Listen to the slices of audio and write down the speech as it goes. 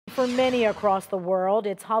For many across the world,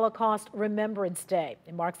 it's Holocaust Remembrance Day.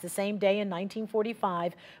 It marks the same day in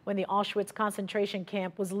 1945 when the Auschwitz concentration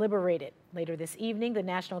camp was liberated. Later this evening, the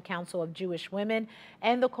National Council of Jewish Women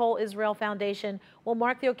and the Cole Israel Foundation will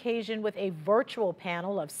mark the occasion with a virtual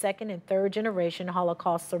panel of second and third generation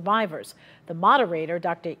Holocaust survivors. The moderator,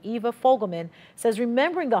 Dr. Eva Fogelman, says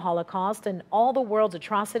remembering the Holocaust and all the world's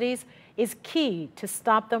atrocities is key to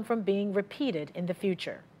stop them from being repeated in the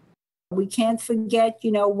future. We can't forget,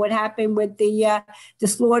 what happened with the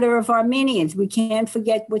slaughter of Armenians. We can't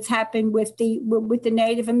forget what's happened with the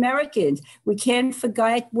Native Americans. We can't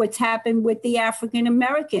forget what's happened with the African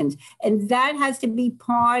Americans. And that has to be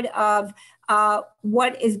part of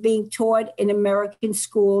what is being taught in American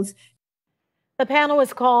schools. The panel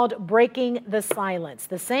is called Breaking the Silence,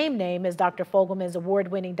 the same name as Dr. Fogelman's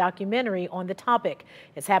award-winning documentary on the topic.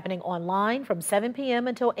 It's happening online from 7 p.m.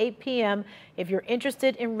 until 8 p.m. If you're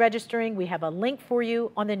interested in registering, we have a link for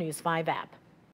you on the News 5 app.